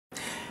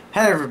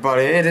Hey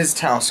everybody, it is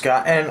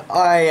Talska, and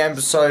I am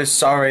so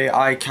sorry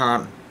I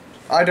don't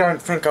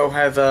think I'll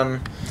have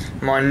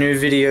my new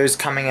videos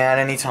coming out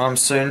anytime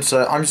soon,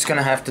 so I'm just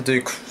gonna have to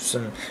do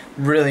some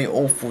really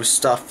awful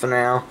stuff for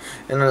now.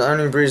 And the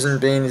only reason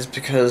being is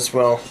because,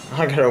 well,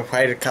 I gotta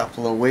wait a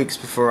couple of weeks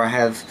before I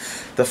have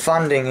the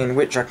funding in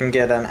which I can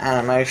get an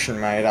animation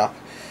made up.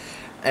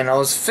 And I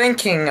was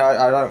thinking,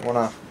 I don't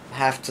want to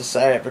have to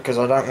say it because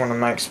I don't want to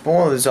make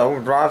spoilers. I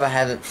would rather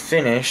have it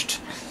finished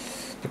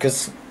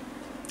because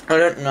I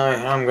don't know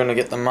how I'm going to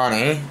get the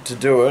money to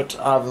do it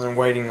other than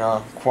waiting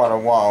quite a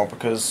while,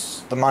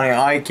 because the money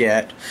I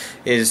get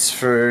is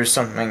through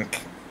something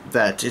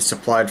that is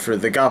supplied through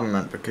the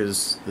government,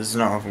 because there's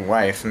no other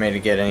way for me to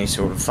get any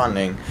sort of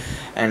funding.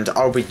 And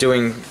I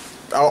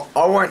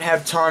won't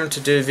have time to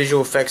do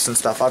visual effects and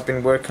stuff. I've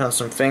been working on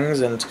some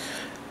things, and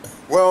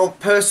well,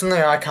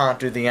 personally I can't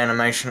do the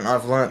animation.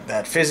 I've learnt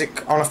that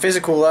on a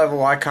physical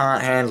level I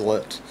can't handle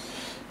it,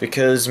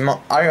 because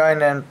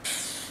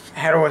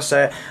how do I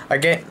say it? I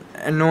get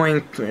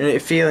annoying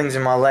feelings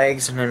in my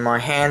legs and in my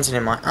hands and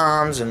in my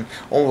arms and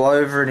all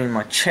over it, in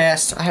my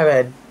chest. I have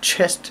had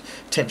chest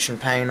tension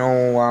pain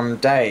all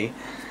day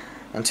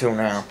until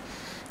now.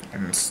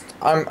 And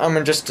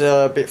I'm just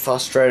a bit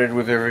frustrated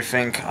with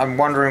everything. I'm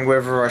wondering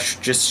whether I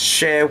should just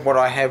share what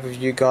I have with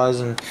you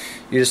guys and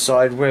you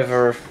decide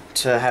whether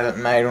to have it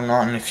made or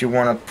not, and if you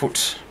want to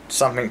put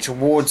something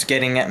towards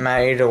getting it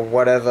made or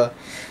whatever.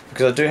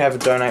 Because I do have a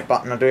donate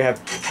button, I do have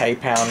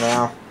PayPal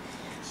now,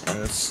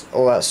 and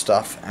all that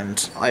stuff,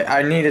 and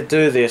I need to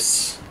do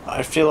this.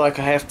 I feel like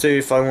I have to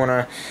if I want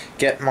to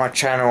get my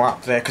channel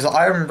up there, because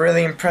I'm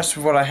really impressed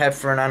with what I have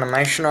for an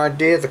animation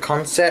idea, the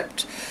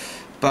concept,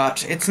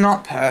 but it's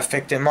not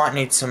perfect. It might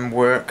need some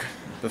work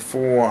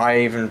before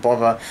I even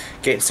bother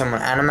getting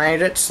someone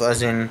animate it, so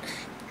as in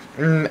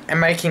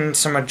making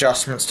some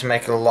adjustments to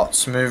make it a lot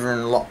smoother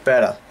and a lot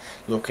better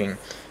looking,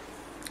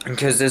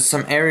 because there's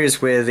some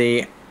areas where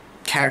the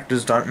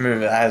characters don't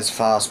move as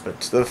fast,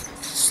 but the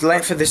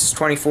length for this is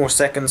 24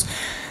 seconds.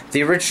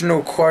 The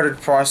original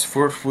quoted price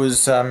for it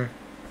was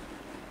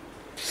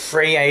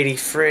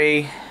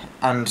 $3.83,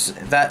 and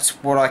that's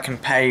what I can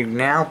pay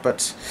now.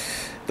 But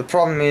the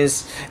problem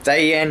is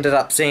they ended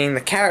up seeing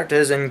the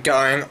characters and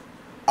going,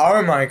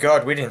 oh my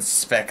god, we didn't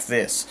expect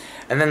this,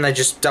 and then they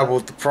just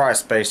doubled the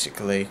price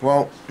basically.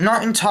 Well,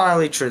 not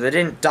entirely true, they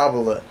didn't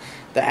double it,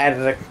 they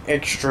added an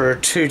extra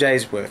 2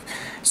 days worth.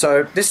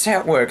 So this is how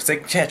it works.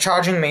 They're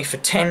charging me for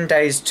 10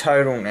 days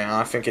total now,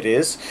 I think it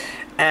is,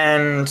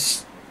 and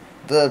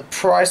the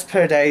price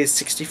per day is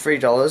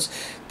 $63.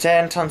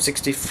 10 times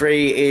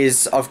 63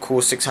 is, of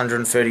course,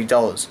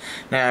 $630.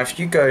 Now if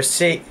you go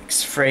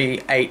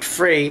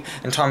 6383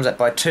 and times that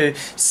by 2,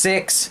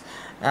 6,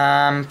 8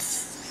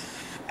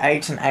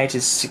 and 8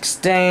 is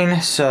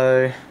 16,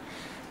 so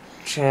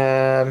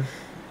it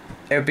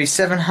would be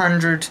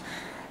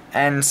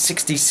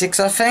 766,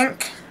 I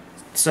think.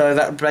 So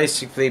that would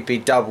basically be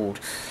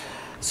doubled.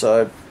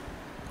 So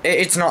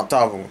it's not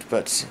doubled,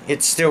 but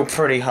it's still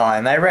pretty high.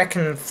 And they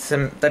reckon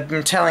they've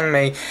been telling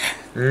me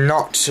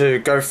not to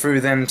go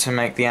through them to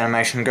make the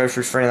animation, go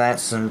through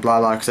freelance and blah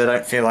blah, because they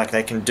don't feel like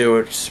they can do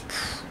it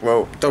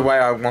well the way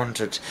I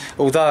want it.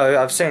 Although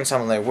I've seen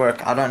some of their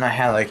work, I don't know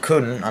how they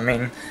couldn't. I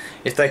mean,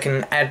 if they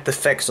can add the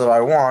effects that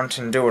I want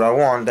and do what I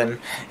want, then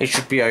it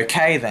should be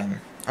okay then.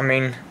 I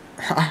mean,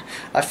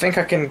 I think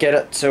I can get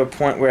it to a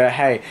point where,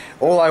 hey,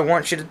 all I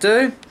want you to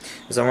do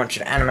is I want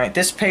you to animate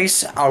this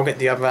piece, I'll get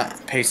the other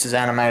pieces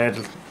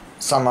animated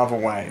some other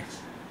way.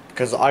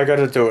 Because I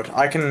gotta do it.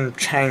 I can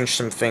change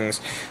some things.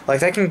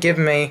 Like, they can give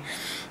me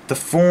the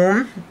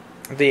form,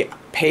 the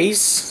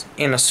piece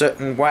in a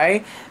certain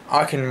way,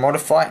 I can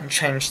modify it and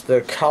change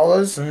the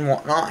colours and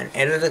whatnot and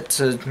edit it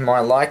to my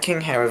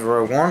liking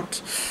however I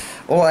want.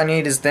 All I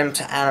need is them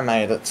to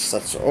animate it,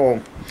 that's all.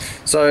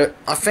 So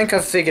I think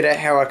I've figured out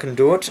how I can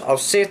do it. I'll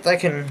see if they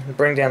can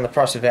bring down the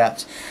price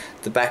without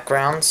the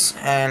backgrounds,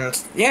 and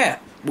yeah,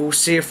 we'll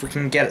see if we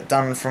can get it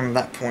done from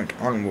that point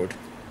onward.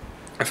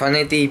 If I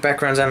need the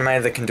backgrounds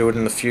animated, they can do it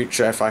in the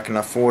future if I can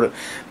afford it,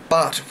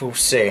 but we'll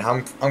see.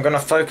 I'm gonna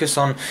focus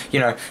on,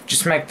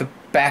 just make the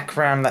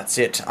background, that's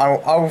it.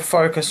 I'll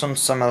focus on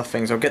some other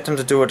things. I'll get them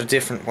to do it a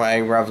different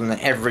way rather than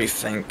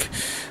everything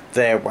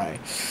their way,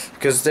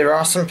 because there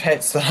are some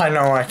bits that I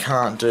know I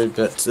can't do,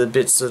 but the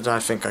bits that I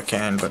think I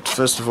can. But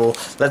first of all,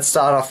 let's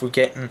start off with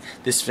getting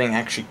this thing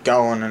actually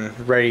going and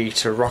ready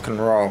to rock and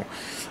roll.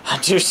 I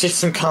do see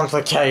some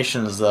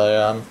complications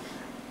though,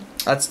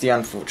 that's the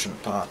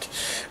unfortunate part.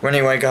 Well,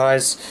 anyway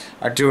guys,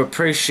 I do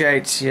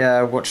appreciate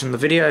watching the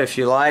video. If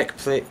you like,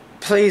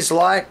 please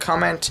like,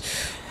 comment,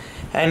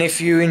 and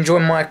if you enjoy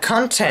my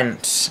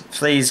content,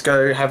 please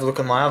go have a look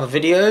at my other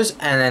videos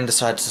and then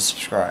decide to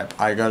subscribe.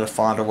 I gotta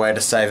find a way to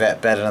say that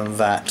better than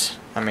that.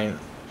 I mean,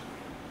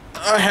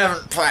 I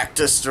haven't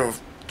practiced or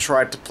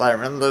tried to play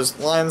around those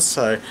lines,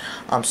 so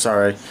I'm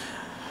sorry.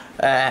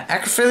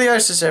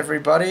 Acrophiliosis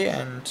everybody,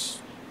 and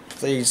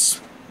please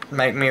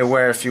make me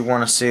aware if you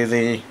want to see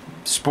the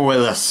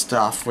spoiler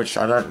stuff, which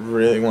I don't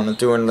really want to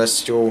do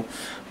unless you're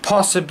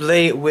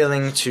possibly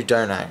willing to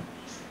donate.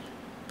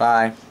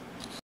 Bye.